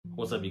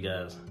What's up, you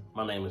guys?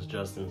 My name is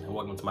Justin, and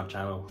welcome to my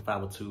channel,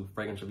 502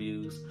 Fragrance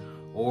Reviews.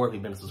 Or if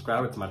you've been a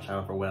subscriber to my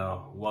channel for a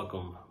while,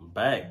 welcome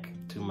back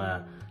to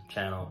my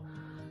channel.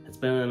 It's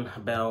been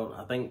about,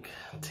 I think,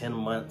 10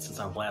 months since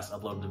I've last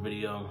uploaded a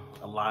video.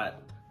 A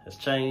lot has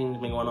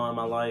changed, been going on in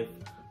my life.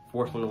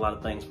 Fortunately, a lot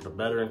of things for the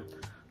better.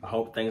 I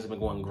hope things have been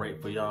going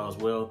great for y'all as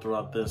well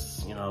throughout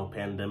this,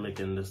 pandemic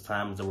and this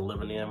times that we're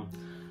living in.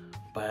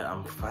 But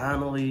I'm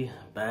finally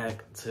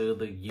back to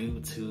the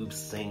YouTube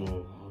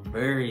scene.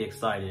 Very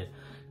excited.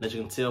 And as you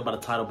can tell by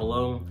the title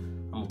below,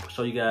 I'm gonna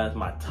show you guys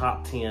my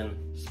top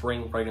 10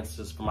 spring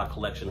fragrances for my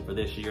collection for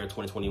this year,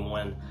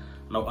 2021.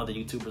 I know other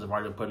YouTubers have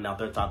already been putting out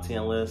their top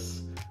 10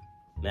 lists.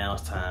 Now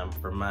it's time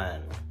for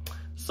mine.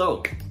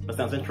 So, that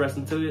sounds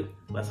interesting to it.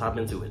 Let's hop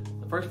into it.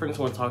 The first fragrance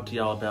I want to talk to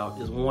y'all about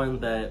is one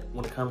that,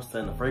 when it comes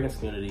to the fragrance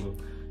community,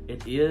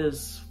 it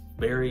is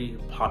very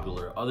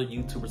popular. Other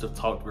YouTubers have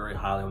talked very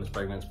highly on this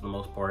fragrance for the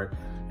most part,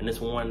 and it's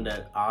one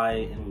that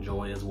I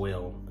enjoy as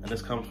well. And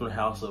this comes from the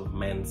house of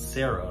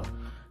Mancera,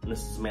 and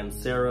this is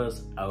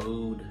Mancera's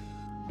Oud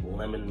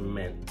Lemon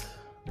Mint.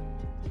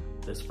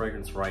 This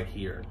fragrance right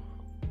here.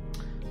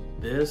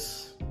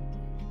 This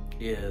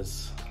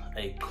is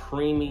a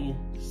creamy,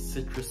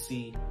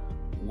 citrusy,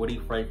 woody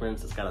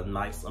fragrance. It's got a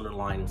nice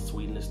underlying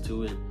sweetness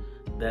to it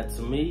that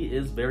to me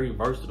is very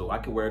versatile. I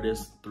could wear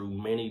this through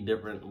many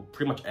different,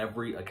 pretty much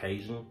every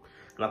occasion.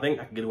 And I think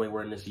I can get away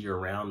wearing this year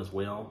round as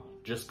well.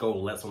 Just go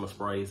less on the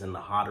sprays in the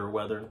hotter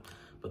weather.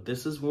 But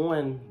this is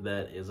one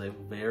that is a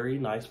very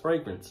nice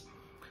fragrance.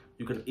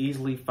 You can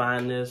easily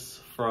find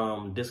this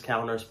from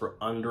discounters for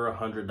under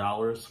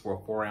 $100 for a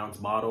 4-ounce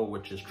bottle,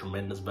 which is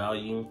tremendous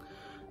value.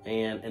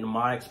 And in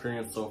my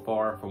experience so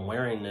far from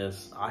wearing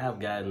this, I have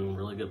gotten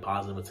really good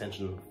positive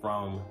attention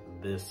from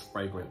this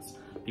fragrance.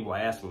 People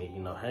ask me,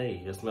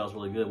 hey, it smells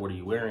really good, what are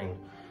you wearing?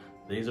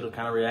 These are the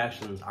kind of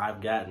reactions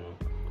I've gotten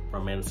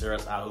from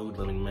Mancera's Oud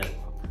Lemon Mint.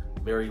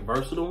 Very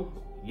versatile,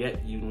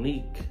 yet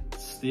unique,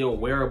 still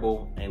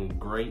wearable, and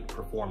great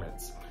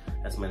performance.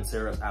 That's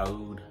Mancera's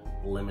Oud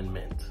Lemon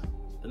Mint.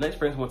 The next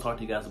fragrance I want to talk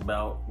to you guys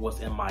about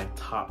was in my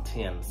top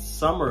 10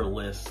 summer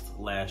list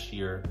last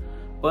year,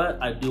 but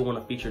I do want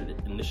to feature it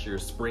in this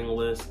year's spring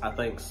list. I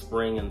think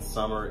spring and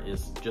summer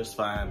is just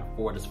fine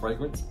for this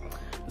fragrance.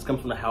 This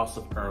comes from the house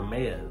of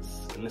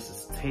Hermes, and this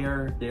is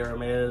Terre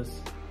d'Hermes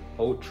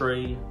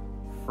Autre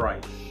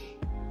Fraîche.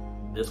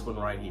 This one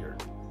right here.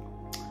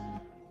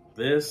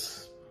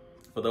 This,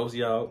 for those of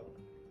y'all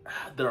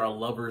that are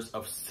lovers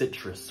of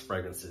citrus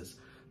fragrances,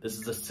 this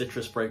is a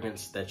citrus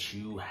fragrance that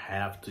you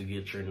have to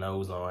get your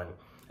nose on.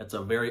 It's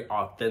a very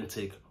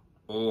authentic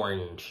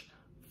orange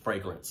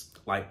fragrance,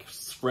 like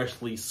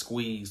freshly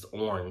squeezed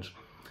orange.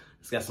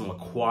 It's got some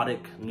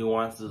aquatic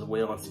nuances as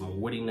well and some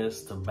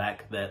woodiness to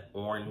back that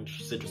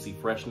orange citrusy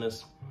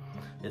freshness.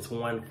 It's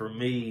one for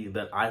me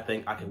that I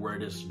think I could wear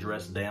this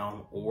dressed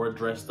down or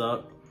dressed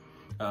up.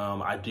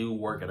 I do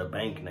work at a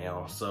bank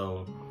now,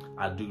 so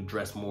I do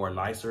dress more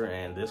nicer,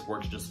 and this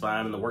works just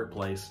fine in the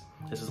workplace.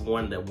 This is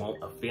one that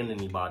won't offend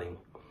anybody.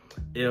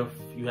 If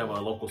you have a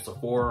local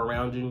Sephora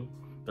around you,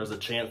 there's a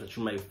chance that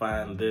you may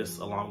find this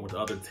along with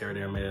other Terre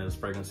d'Hermes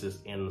fragrances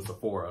in the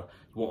Sephora.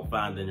 You won't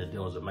find it in your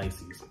dealers at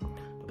Macy's.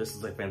 But this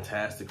is a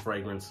fantastic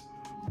fragrance.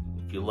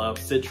 If you love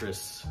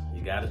citrus,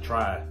 you gotta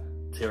try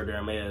Terre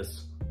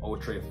d'Hermes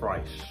Autre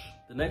Fraîche.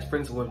 The next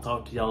fragrance I want to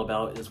talk to y'all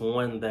about is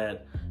one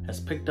that has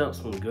picked up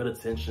some good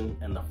attention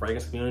in the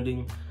fragrance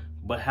community.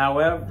 But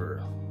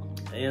however,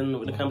 and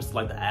when it comes to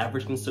like the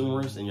average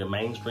consumers in your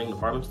mainstream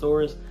department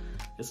stores,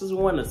 this is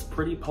one that's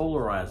pretty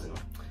polarizing.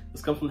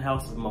 This comes from the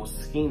house of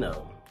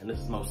Moschino, and this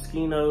is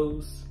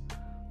Moschino's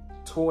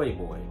Toy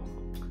Boy.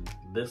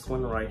 This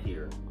one right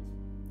here.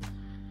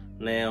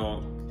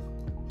 Now,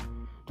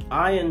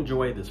 I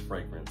enjoy this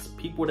fragrance.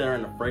 People that are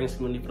in the fragrance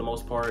community for the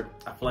most part,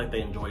 I feel like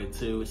they enjoy it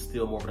too. It's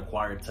still more of an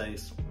acquired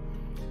taste.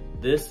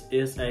 This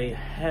is a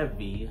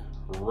heavy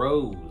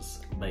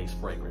rose-based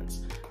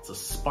fragrance. It's a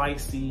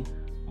spicy,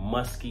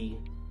 musky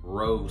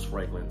rose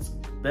fragrance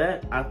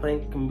that I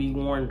think can be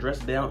worn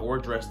dressed down or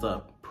dressed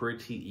up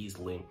pretty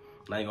easily.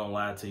 I ain't gonna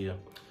lie to you.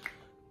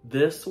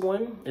 This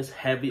one is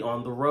heavy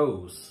on the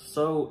rose.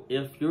 So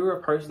if you're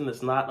a person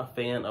that's not a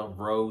fan of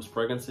rose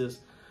fragrances,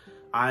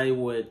 I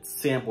would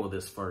sample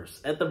this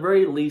first. At the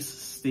very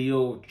least,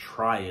 still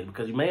try it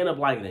because you may end up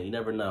liking it. You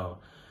never know.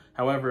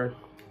 However,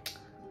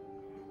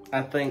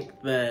 I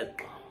think that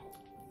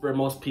for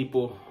most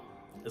people,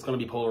 it's gonna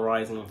be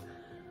polarizing.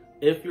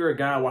 If you're a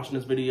guy watching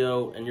this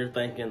video and you're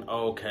thinking,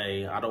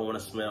 okay, I don't wanna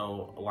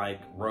smell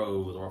like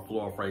rose or a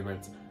floral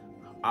fragrance,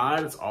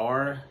 odds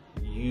are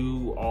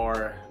you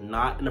are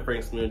not in the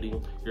fragrance community.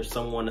 You're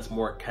someone that's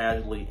more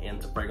casually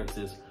into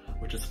fragrances,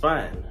 which is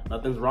fine.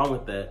 Nothing's wrong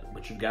with that,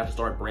 but you've got to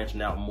start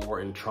branching out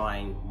more and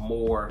trying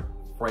more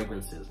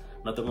fragrances.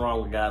 Nothing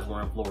wrong with guys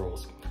wearing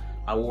florals.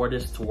 I wore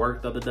this to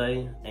work the other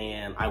day,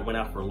 and I went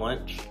out for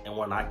lunch, and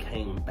when I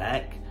came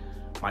back,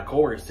 my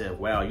coworker said,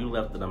 wow, you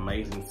left an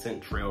amazing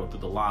scent trail through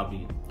the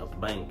lobby of the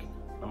bank.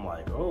 I'm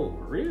like, oh,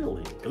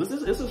 really? Because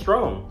this is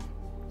strong.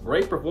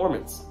 Great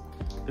performance.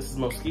 This is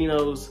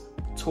Moschino's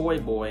Toy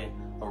Boy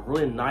a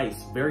really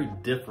nice, very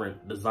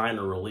different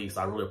designer release.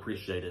 I really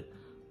appreciate it.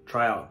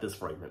 Try out this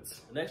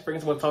fragrance. The next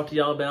fragrance I want to talk to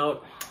y'all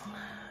about,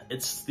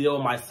 it's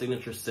still my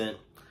signature scent.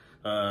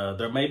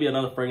 There may be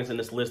another fragrance in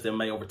this list that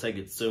may overtake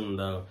it soon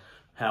though.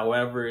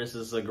 However, this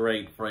is a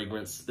great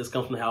fragrance. This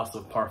comes from the house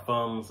of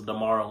Parfums de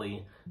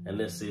Marly, and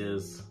this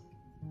is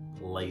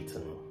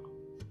Layton.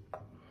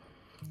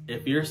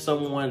 If you're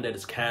someone that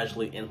is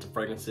casually into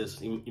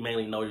fragrances, you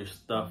mainly know your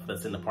stuff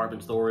that's in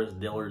department stores,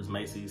 Dillard's,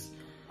 Macy's.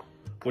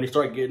 When you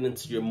start getting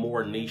into your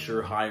more niche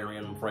or higher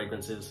end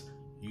fragrances,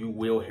 you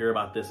will hear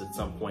about this at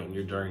some point in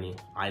your journey.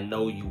 I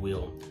know you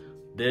will.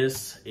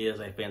 This is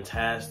a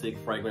fantastic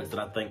fragrance that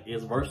I think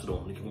is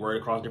versatile. You can wear it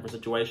across different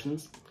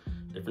situations,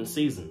 different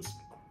seasons.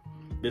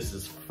 This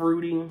is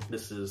fruity,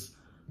 this is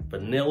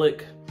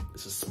vanillic,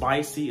 this is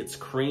spicy, it's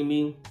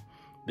creamy.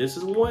 This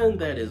is one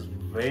that is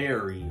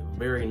very,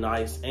 very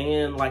nice.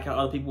 And like how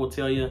other people will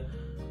tell you,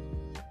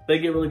 they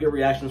get really good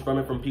reactions from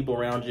it from people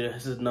around you.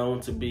 This is known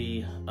to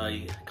be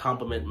a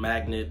compliment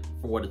magnet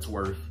for what it's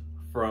worth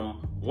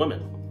from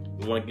women.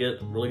 You want to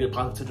get really good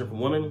positive attention from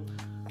women,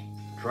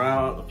 try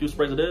out a few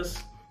sprays of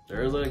this.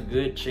 There's a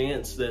good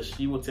chance that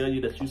she will tell you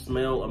that you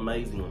smell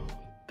amazing.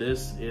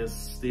 This is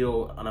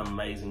still an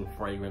amazing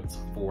fragrance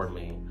for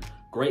me.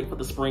 Great for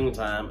the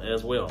springtime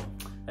as well.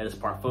 That is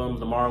Parfums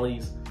de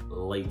Marly's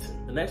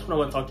Layton. The next one I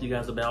want to talk to you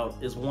guys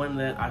about is one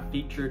that I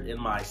featured in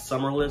my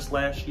summer list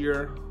last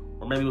year,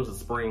 or maybe it was the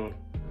spring.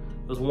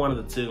 It was one of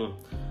the two.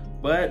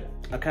 But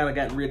I kind of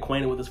gotten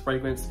reacquainted with this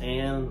fragrance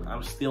and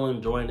I'm still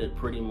enjoying it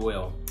pretty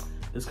well.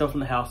 This comes from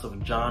the house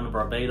of John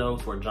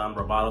Barbados, or John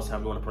Barbados,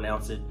 however you want to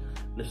pronounce it.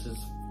 This is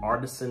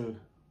Artisan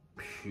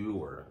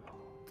Pure.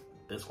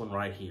 This one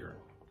right here.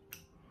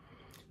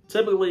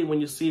 Typically, when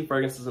you see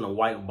fragrances in a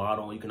white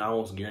bottle, you can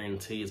almost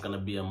guarantee it's going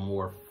to be a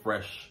more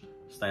fresh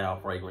style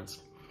fragrance.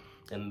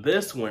 And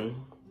this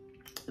one,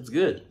 it's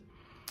good.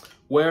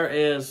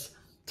 Whereas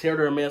Terre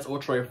d'Hermès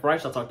Ultra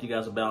Fresh, I talked to you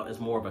guys about, is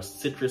more of a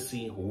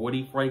citrusy,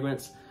 woody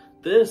fragrance.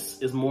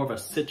 This is more of a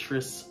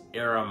citrus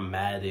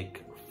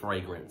aromatic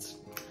fragrance.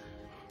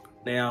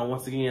 Now,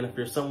 once again, if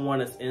you're someone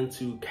that's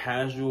into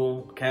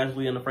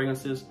casually into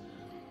fragrances,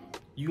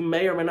 you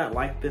may or may not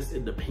like this,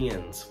 it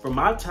depends. For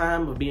my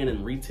time of being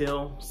in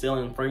retail,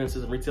 selling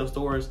fragrances in retail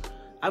stores,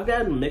 I've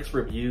gotten mixed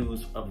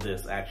reviews of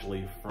this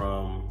actually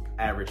from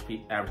average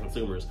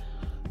consumers.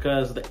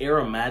 Because the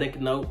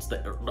aromatic notes, the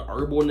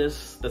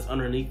herbalness that's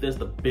underneath this,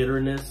 the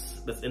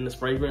bitterness that's in this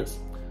fragrance,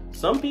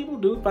 some people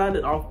do find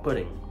it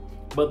off-putting,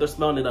 but they're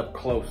smelling it up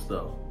close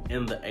though.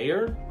 In the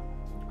air,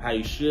 how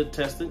you should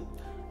test it,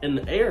 in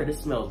the air,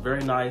 this smells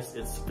very nice.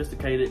 It's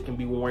sophisticated. It can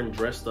be worn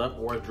dressed up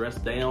or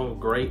dressed down.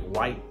 Great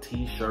white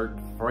t-shirt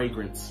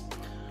fragrance.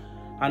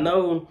 I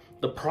know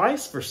the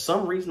price for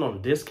some reason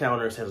on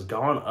discounters has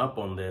gone up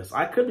on this.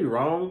 I could be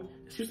wrong.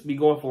 It used to be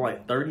going for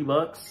like 30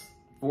 bucks,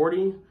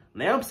 40.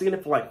 Now I'm seeing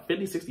it for like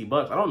 50, 60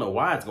 bucks. I don't know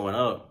why it's going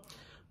up.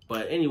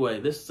 But anyway,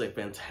 this is a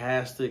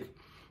fantastic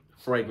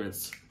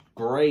fragrance.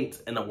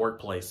 Great in a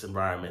workplace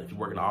environment. If you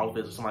work in an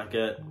office or something like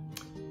that,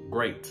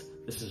 great.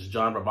 This is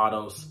John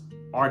Barbados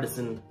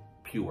Artisan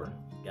Pure.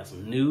 Got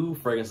some new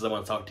fragrances I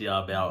want to talk to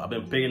y'all about. I've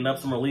been picking up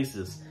some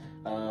releases.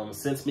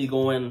 Since me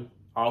going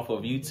off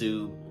of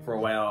YouTube for a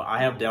while,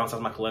 I have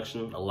downsized my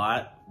collection a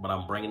lot, but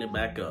I'm bringing it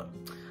back up.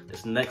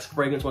 This next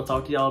fragrance I want to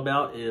talk to y'all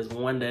about is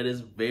one that is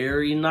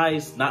very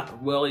nice,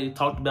 not really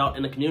talked about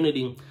in the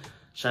community.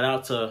 Shout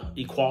out to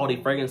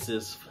Equality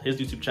Fragrances, his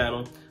YouTube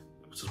channel.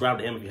 Subscribe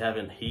to him if you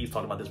haven't. He's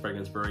talked about this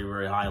fragrance very,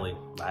 very highly.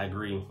 I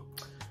agree.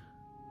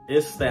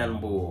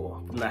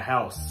 Istanbul, from the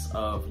house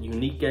of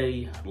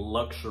Unique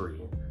Luxury.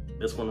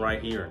 This one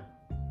right here.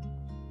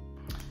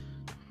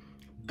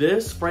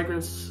 This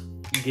fragrance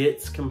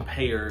gets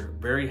compared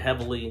very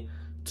heavily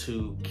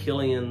to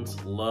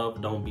Kilian's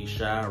Love Don't Be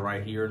Shy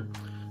right here.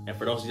 And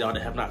for those of y'all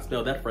that have not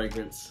smelled that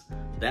fragrance,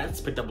 that's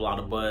picked up a lot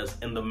of buzz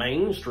in the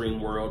mainstream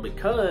world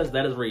because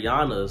that is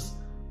Rihanna's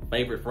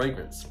favorite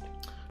fragrance.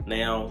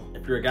 Now,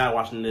 if you're a guy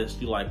watching this,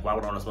 you like, why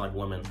would I want to smell like a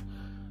woman?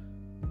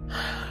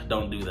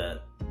 Don't do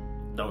that.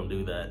 Don't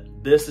do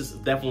that. This is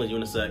definitely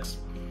unisex.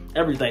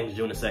 Everything's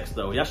unisex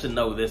though. Y'all should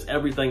know this.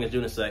 Everything is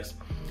unisex.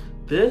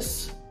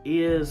 This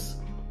is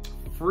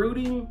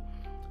fruity.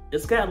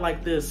 It's got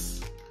like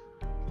this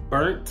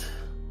burnt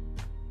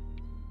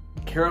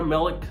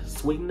caramelic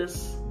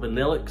sweetness,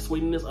 vanillic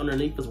sweetness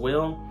underneath as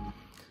well.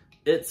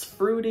 It's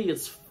fruity,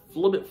 it's a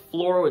little bit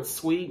floral, it's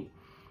sweet.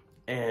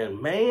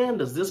 And man,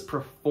 does this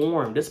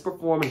perform. This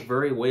performs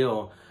very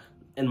well.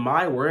 In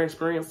my wearing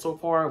experience so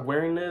far,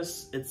 wearing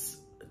this,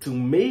 to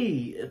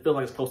me, it feels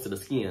like it's close to the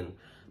skin.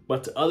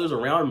 But to others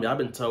around me, I've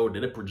been told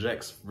that it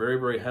projects very,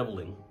 very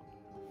heavily.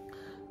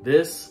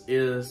 This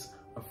is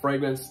a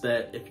fragrance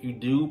that if you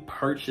do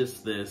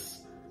purchase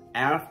this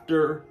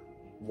after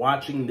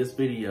watching this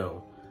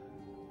video,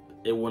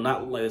 it will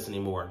not look like this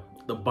anymore.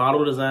 The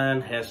bottle design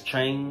has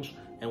changed,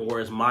 and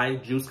whereas my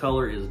juice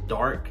color is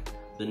dark,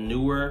 the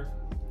newer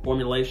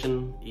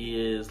formulation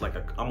is like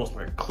almost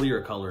like a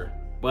clear color.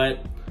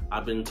 But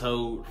I've been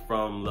told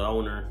from the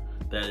owner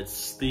that it's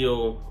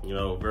still, you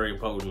know, very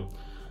potent.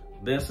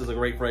 This is a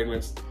great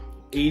fragrance.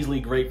 easily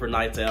great for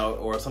nights out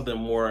or something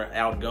more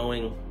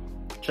outgoing.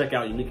 Check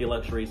out Unique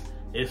Luxuries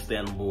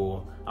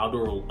Istanbul. I'll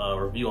do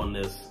a review on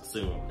this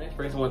soon. Next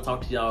fragrance I want to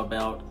talk to y'all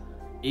about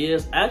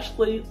is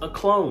actually a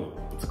cologne.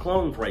 It's a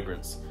cologne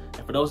fragrance.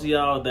 And for those of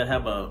y'all that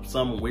have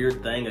some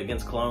weird thing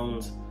against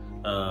colognes,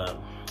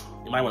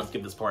 you might want to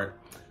skip this part.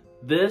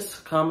 This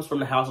comes from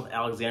the house of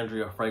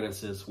Alexandria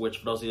Fragrances, which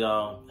for those of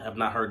y'all have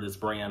not heard this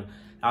brand,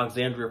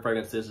 Alexandria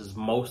Fragrances is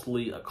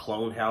mostly a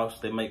cologne house.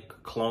 They make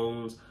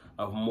clones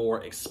of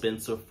more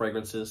expensive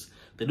fragrances.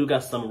 They do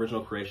got some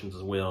original creations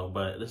as well,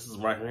 but this is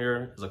right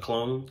here is a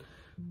clone.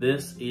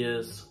 This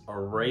is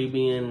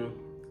Arabian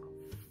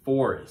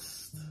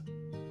Forest.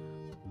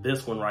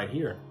 This one right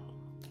here.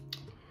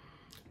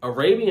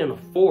 Arabian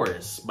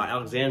Forest by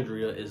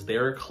Alexandria is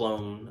their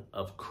clone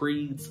of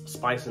Creed's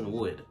Spice and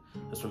Wood.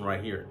 This one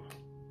right here.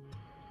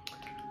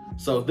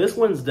 So this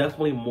one's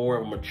definitely more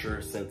of a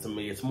mature scent to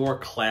me. It's more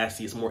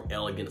classy, it's more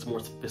elegant, it's more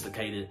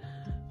sophisticated.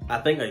 I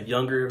think a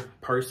younger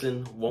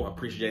person won't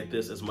appreciate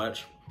this as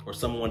much, or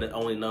someone that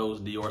only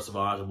knows Dior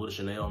Sauvage or Bleu de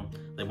Chanel,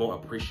 they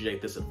won't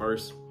appreciate this at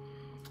first.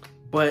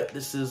 But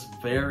this is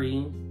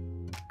very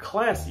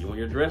classy. When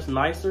you're dressed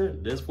nicer,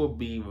 this will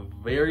be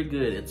very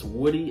good. It's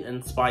woody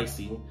and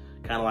spicy,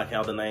 kind of like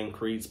how the name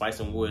Creed Spice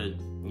and Wood,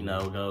 you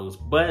know, goes.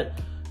 But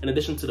in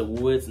addition to the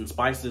woods and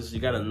spices, you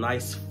got a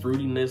nice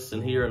fruitiness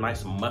in here, a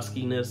nice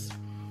muskiness.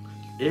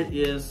 It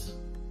is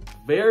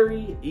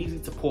very easy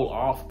to pull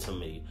off to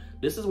me.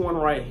 This is one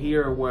right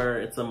here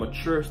where it's a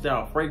mature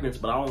style fragrance,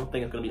 but I don't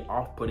think it's gonna be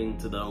off-putting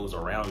to those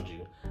around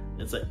you.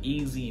 It's an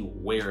easy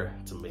wear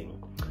to me.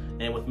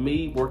 And with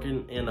me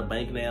working in a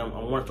bank now,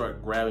 I wanna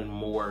start grabbing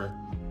more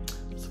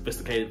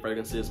sophisticated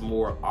fragrances,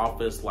 more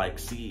office-like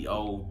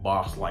CEO,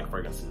 boss-like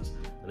fragrances.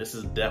 And this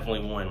is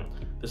definitely one.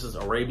 This is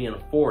Arabian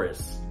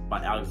Forest by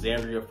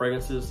Alexandria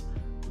Fragrances,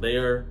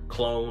 their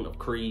clone of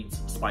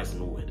Creed's Spice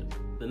and Wood.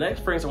 The next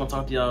fragrance I want to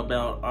talk to y'all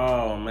about,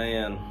 oh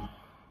man,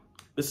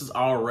 this has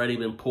already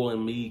been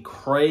pulling me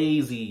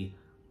crazy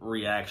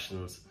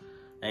reactions.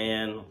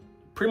 And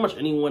pretty much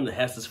anyone that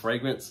has this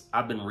fragrance,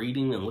 I've been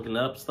reading and looking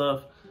up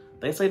stuff,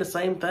 they say the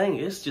same thing.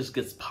 It just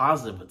gets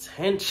positive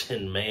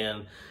attention,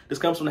 man. This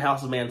comes from the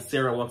house of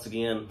Mancera once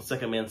again,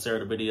 second Mancera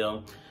the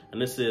video.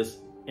 And this is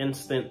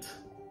Instant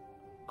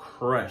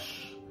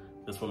Crush.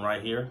 This one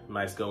right here,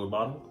 nice gold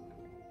bottle.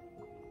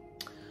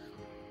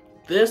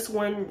 This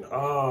one,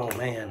 oh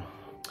man.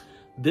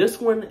 This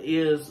one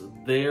is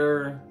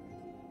their,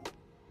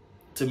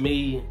 to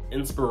me,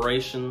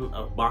 inspiration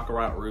of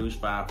Baccarat Rouge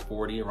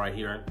 540 right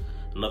here.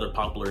 Another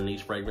popular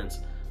niche fragrance.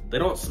 They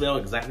don't smell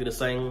exactly the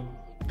same.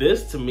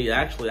 This to me,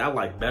 actually, I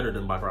like better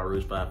than Baccarat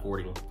Rouge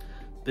 540.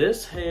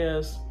 This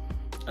has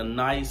a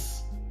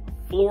nice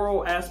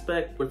floral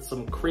aspect with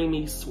some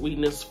creamy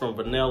sweetness from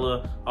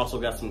vanilla. Also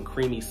got some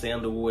creamy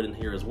sandalwood in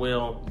here as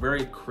well.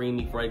 Very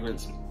creamy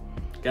fragrance.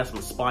 Got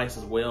some spice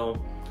as well.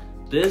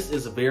 This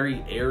is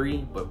very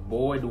airy, but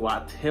boy, do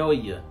I tell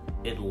you,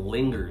 it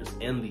lingers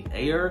in the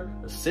air.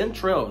 The scent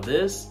trail of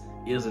this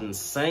is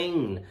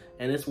insane.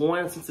 And it's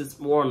one, since it's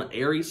more on the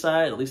airy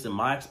side, at least in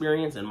my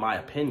experience, in my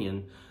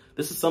opinion,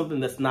 this is something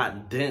that's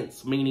not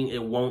dense, meaning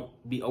it won't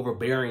be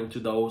overbearing to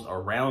those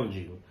around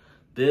you.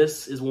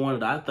 This is one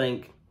that I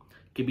think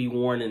could be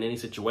worn in any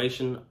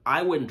situation.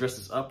 I wouldn't dress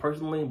this up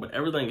personally, but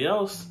everything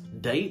else,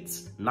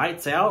 dates,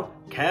 nights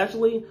out,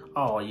 casually,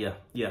 oh yeah.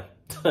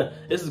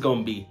 This is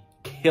gonna be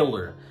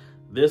killer.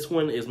 This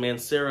one is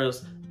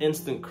Mancera's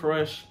Instant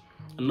Crush.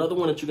 Another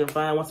one that you can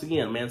find, once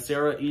again,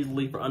 Mancera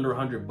easily for under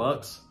 100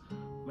 bucks.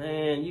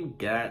 Man, you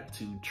got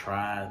to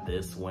try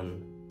this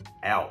one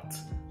out.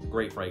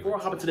 Great fragrance. Before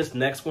I hop into this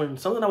next one,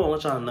 something I wanna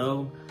let y'all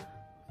know,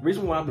 the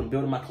reason why I've been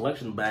building my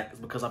collection back is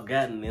because I've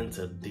gotten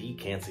into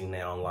decanting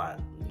now a lot.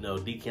 You know,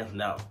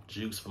 decanting out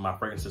juice for my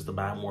fragrances to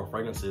buy more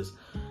fragrances.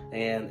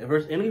 And if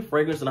there's any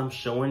fragrance that I'm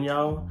showing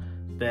y'all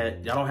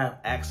that y'all don't have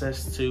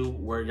access to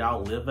where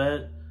y'all live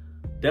at,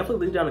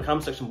 definitely leave down in the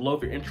comment section below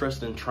if you're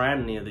interested in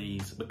trying any of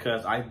these,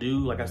 because I do,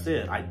 like I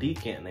said, I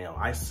decant now.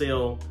 I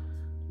sell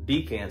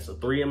decants, so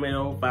 3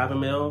 ml, 5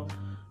 ml.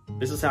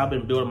 This is how I've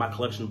been building my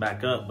collection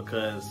back up,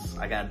 because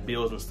I got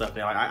bills and stuff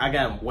now. I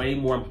got way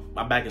more,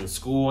 I'm back in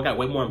school, I got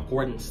way more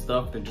important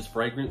stuff than just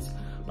fragrance,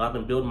 but I've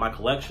been building my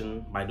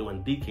collection by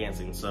doing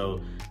decanting.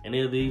 So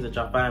any of these that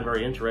y'all find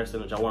very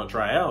interesting that y'all want to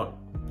try out,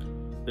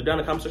 they're down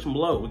in the comment section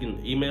below. We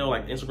can email,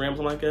 like Instagram,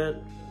 something like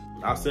that.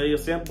 I'll sell you a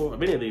sample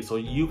of any of these so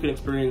you can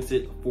experience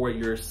it for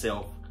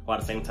yourself, while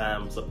at the same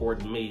time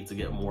supporting me to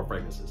get more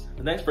fragrances.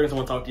 The next fragrance I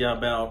want to talk to y'all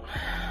about,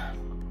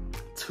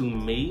 to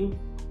me,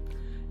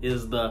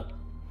 is the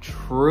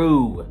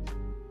true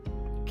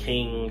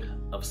king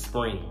of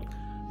spring.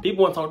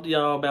 People want to talk to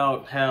y'all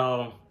about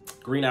how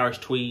Green Irish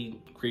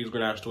Tweed, Creed's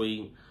Green Irish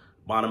Tweed,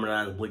 Bottom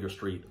 9's Bleecker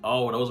Street.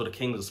 Oh, those are the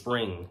kings of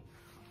spring.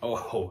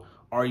 Oh,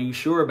 are you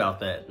sure about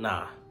that?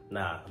 Nah.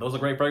 Those are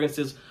great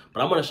fragrances,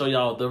 but I'm gonna show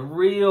y'all the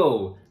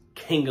real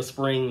king of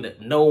spring that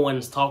no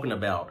one's talking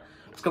about.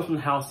 This comes from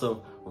the house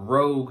of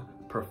Rogue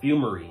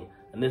Perfumery,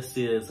 and this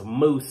is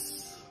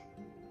Mousse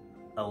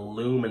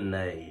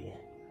Illuminé.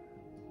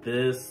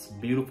 this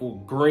beautiful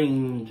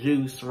green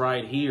juice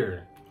right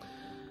here.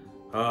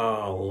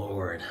 Oh,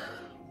 Lord.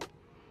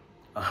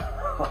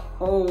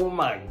 Oh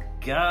my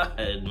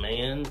God,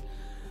 man.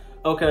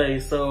 Okay,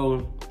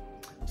 so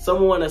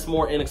someone that's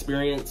more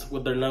inexperienced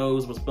with their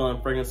nose with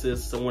smelling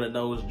fragrances, someone that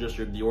knows just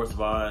your Dior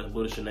Sauvage,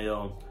 Bleu de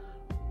Chanel,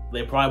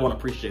 they probably won't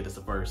appreciate this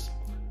at first.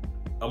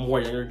 A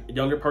more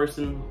younger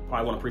person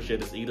probably won't appreciate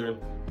this either.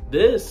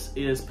 This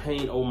is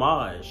paying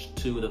homage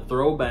to the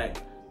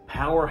throwback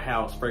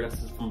powerhouse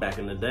fragrances from back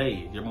in the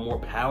day. Your more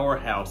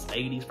powerhouse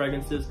 80s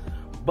fragrances,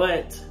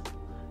 but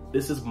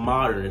this is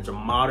modern. It's a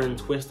modern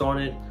twist on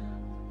it.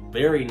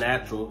 Very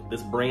natural.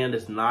 This brand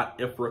is not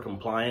IFRA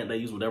compliant. They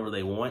use whatever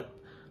they want.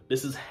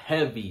 This is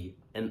heavy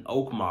in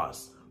oak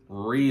moss,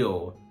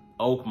 real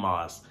oak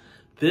moss.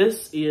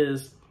 This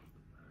is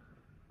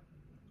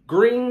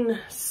green,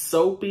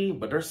 soapy,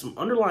 but there's some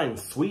underlying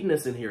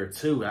sweetness in here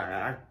too.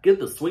 I get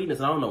the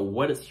sweetness. I don't know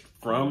what it's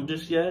from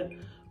just yet,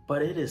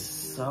 but it is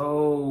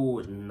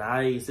so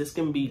nice. This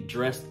can be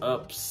dressed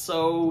up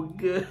so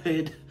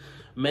good.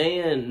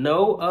 Man,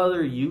 no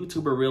other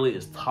YouTuber really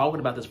is talking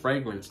about this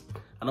fragrance.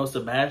 I know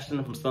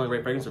Sebastian from Smelling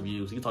Great Fragrance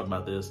Reviews, he talked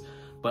about this,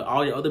 but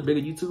all your other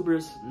bigger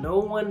YouTubers, no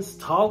one's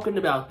talking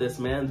about this,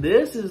 man.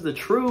 This is the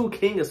true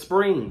king of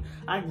spring.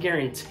 I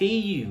guarantee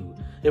you,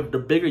 if the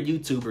bigger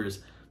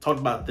YouTubers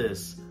talked about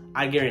this,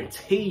 I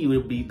guarantee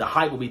you the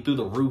hype will be through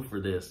the roof for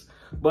this.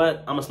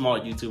 But I'm a smaller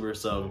YouTuber,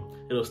 so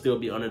it'll still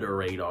be under the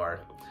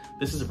radar.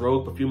 This is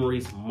Rogue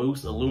Perfumery's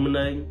Mousse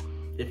Illuminate.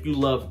 If you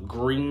love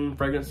green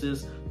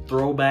fragrances,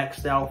 throwback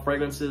style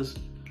fragrances,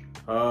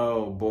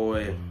 oh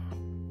boy,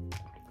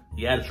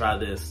 you had to try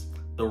this.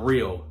 The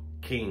real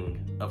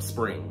king of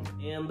spring.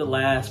 And the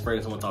last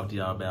fragrance I want to talk to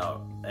y'all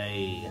about,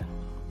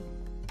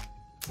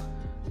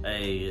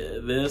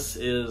 this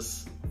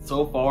is,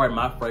 so far in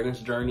my fragrance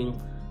journey,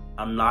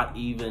 I'm not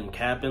even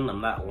capping, I'm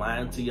not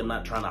lying to you, I'm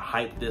not trying to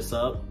hype this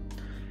up.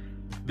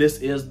 This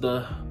is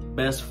the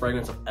best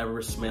fragrance I've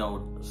ever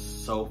smelled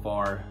so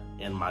far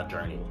in my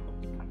journey.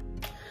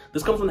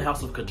 This comes from the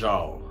house of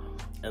Cajal,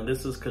 and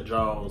this is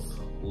Cajal's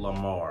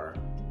Lamar.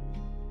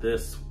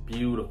 This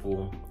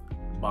beautiful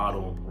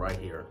bottle right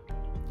here.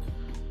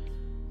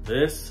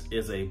 This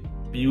is a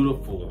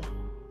beautiful,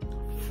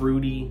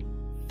 fruity,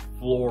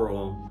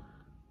 floral,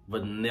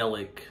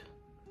 vanillic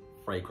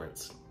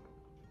fragrance.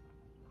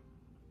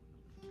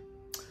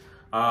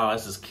 Oh,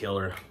 this is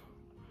killer.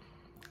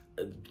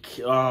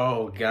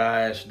 Oh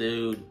gosh,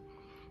 dude.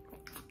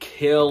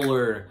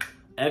 Killer.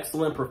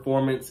 Excellent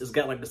performance. It's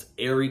got like this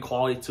airy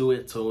quality to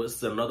it. So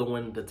it's another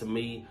one that to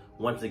me,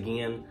 once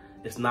again,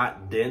 it's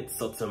not dense.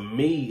 So to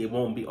me, it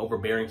won't be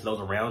overbearing to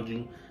those around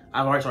you.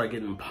 I've already started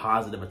getting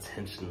positive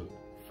attention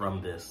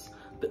from this.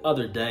 The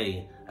other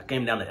day, I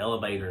came down the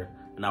elevator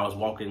and I was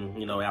walking,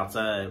 you know,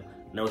 outside.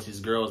 And there was these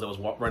girls that was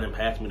running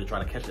past me to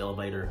try to catch the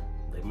elevator.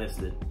 They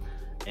missed it.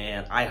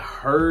 And I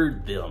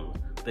heard them.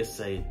 They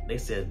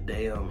said,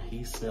 damn,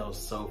 he smells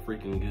so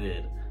freaking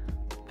good.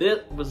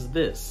 This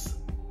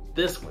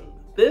one.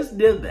 This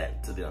did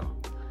that to them.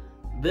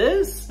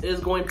 This is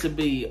going to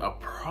be a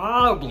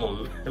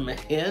problem,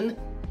 man.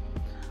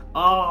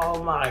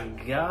 Oh my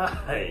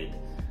God.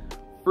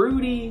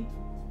 Fruity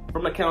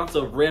from accounts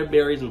of red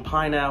berries and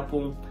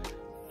pineapple.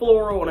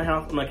 Floral on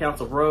accounts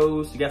of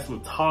rose. You got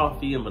some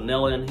toffee and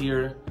vanilla in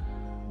here.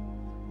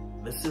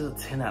 This is a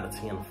 10 out of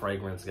 10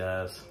 fragrance,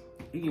 guys.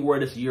 You can wear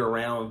this year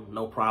round,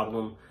 no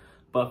problem.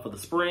 But for the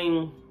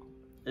spring,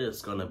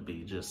 it's gonna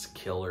be just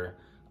killer.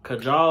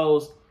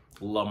 Cajal's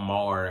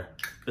Lamar.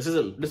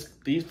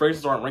 These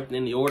fragrances aren't ranked in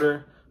any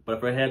order, but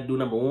if I had to do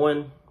number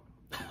one,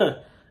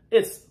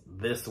 it's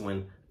this one.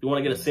 If you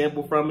wanna get a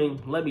sample from me,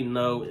 let me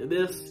know.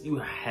 This, you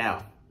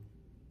have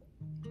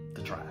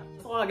to try.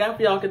 That's all I got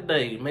for y'all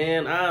today,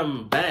 man.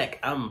 I'm back.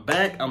 I'm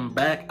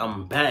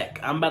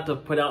about to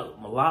put out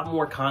a lot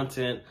more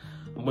content.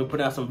 I'm gonna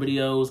put out some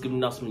videos,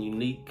 giving out some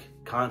unique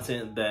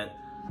content that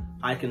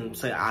I can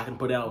say I can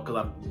put out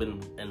because I've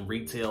been in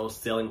retail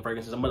selling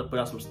fragrances. I'm gonna put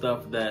out some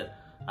stuff that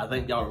I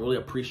think y'all really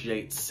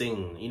appreciate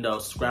seeing. You know,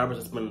 subscribers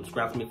that's been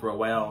subscribed to me for a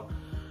while.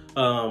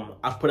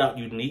 I've put out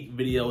unique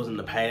videos in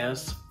the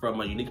past from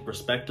a unique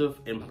perspective,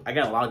 and I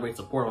got a lot of great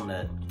support on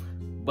that.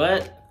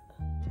 But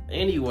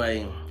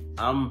anyway,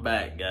 I'm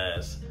back,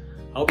 guys.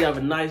 Hope you have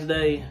a nice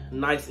day,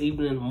 nice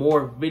evening.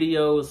 More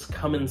videos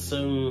coming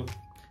soon.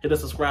 Hit the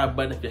subscribe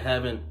button if you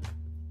haven't.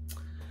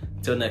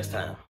 Till next time.